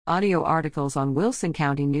Audio articles on Wilson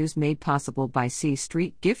County News made possible by C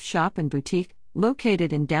Street Gift Shop and Boutique,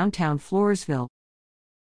 located in downtown Floresville.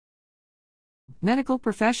 Medical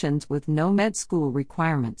professions with no med school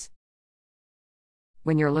requirements.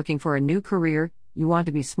 When you're looking for a new career, you want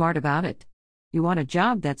to be smart about it. You want a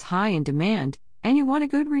job that's high in demand, and you want a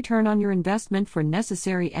good return on your investment for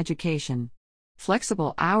necessary education.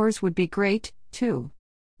 Flexible hours would be great, too.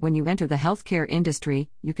 When you enter the healthcare industry,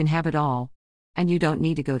 you can have it all. And you don't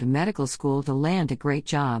need to go to medical school to land a great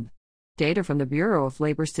job. Data from the Bureau of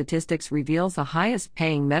Labor Statistics reveals the highest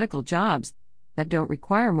paying medical jobs that don't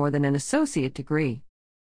require more than an associate degree.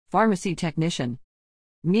 Pharmacy technician.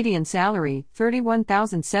 Median salary,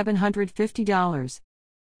 $31,750.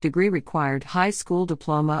 Degree required high school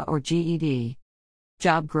diploma or GED.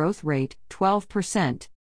 Job growth rate, 12%.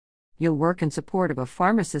 You'll work in support of a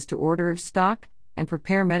pharmacist to order stock and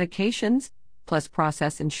prepare medications, plus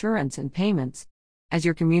process insurance and payments. As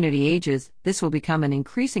your community ages, this will become an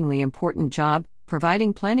increasingly important job,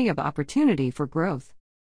 providing plenty of opportunity for growth.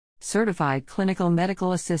 Certified clinical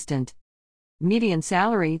medical assistant. Median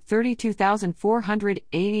salary,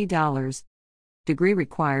 $32,480. Degree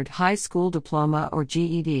required high school diploma or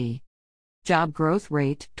GED. Job growth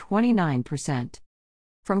rate, 29%.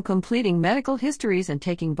 From completing medical histories and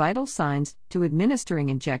taking vital signs to administering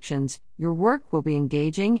injections, your work will be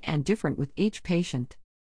engaging and different with each patient.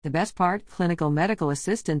 The best part, clinical medical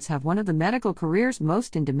assistants have one of the medical careers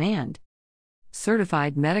most in demand.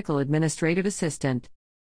 Certified medical administrative assistant.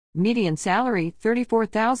 Median salary,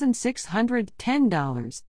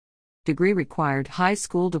 $34,610. Degree required high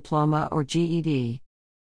school diploma or GED.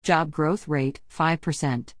 Job growth rate,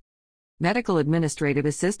 5%. Medical administrative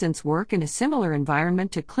assistants work in a similar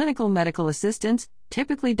environment to clinical medical assistants,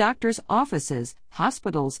 typically doctors' offices,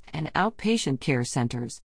 hospitals, and outpatient care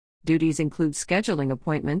centers. Duties include scheduling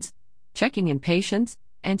appointments, checking in patients,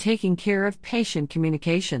 and taking care of patient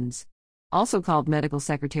communications. Also called medical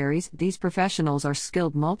secretaries, these professionals are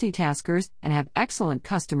skilled multitaskers and have excellent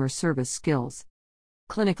customer service skills.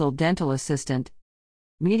 Clinical dental assistant.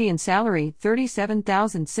 Median salary,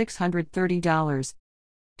 $37,630.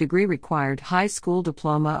 Degree required high school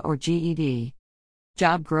diploma or GED.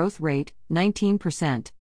 Job growth rate,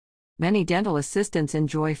 19%. Many dental assistants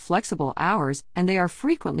enjoy flexible hours and they are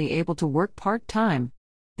frequently able to work part-time.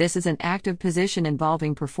 This is an active position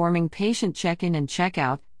involving performing patient check-in and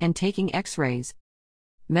check-out and taking x-rays.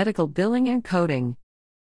 Medical billing and coding.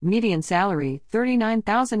 Median salary,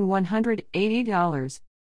 $39,180.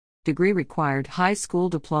 Degree required high school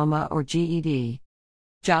diploma or GED.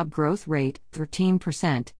 Job growth rate,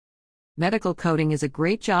 13%. Medical coding is a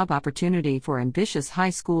great job opportunity for ambitious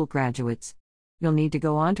high school graduates. You'll need to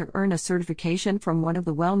go on to earn a certification from one of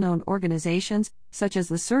the well-known organizations, such as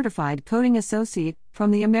the Certified Coding Associate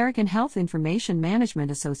from the American Health Information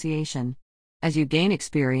Management Association. As you gain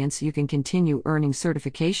experience, you can continue earning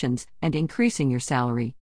certifications and increasing your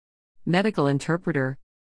salary. Medical interpreter.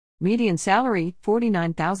 Median salary,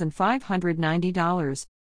 $49,590.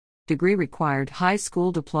 Degree required high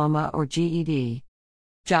school diploma or GED.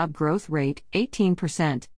 Job growth rate,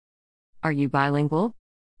 18%. Are you bilingual?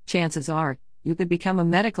 Chances are, you could become a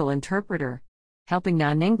medical interpreter. Helping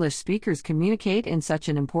non-English speakers communicate in such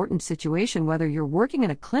an important situation, whether you're working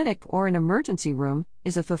in a clinic or an emergency room,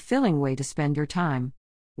 is a fulfilling way to spend your time.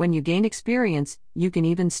 When you gain experience, you can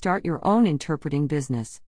even start your own interpreting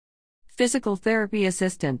business. Physical therapy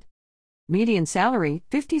assistant. Median salary,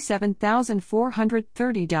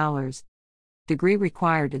 $57,430. Degree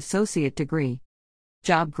required associate degree.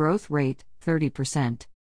 Job growth rate, 30%.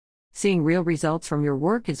 Seeing real results from your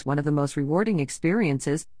work is one of the most rewarding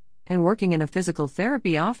experiences, and working in a physical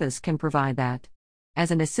therapy office can provide that. As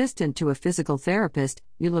an assistant to a physical therapist,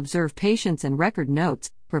 you'll observe patients and record notes,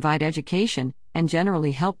 provide education, and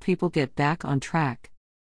generally help people get back on track.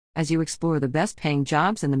 As you explore the best paying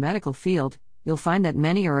jobs in the medical field, you'll find that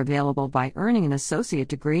many are available by earning an associate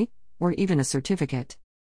degree, or even a certificate.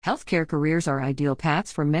 Healthcare careers are ideal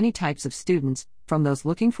paths for many types of students, from those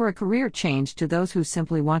looking for a career change to those who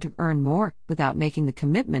simply want to earn more without making the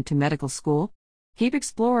commitment to medical school. Keep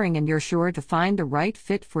exploring and you're sure to find the right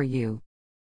fit for you.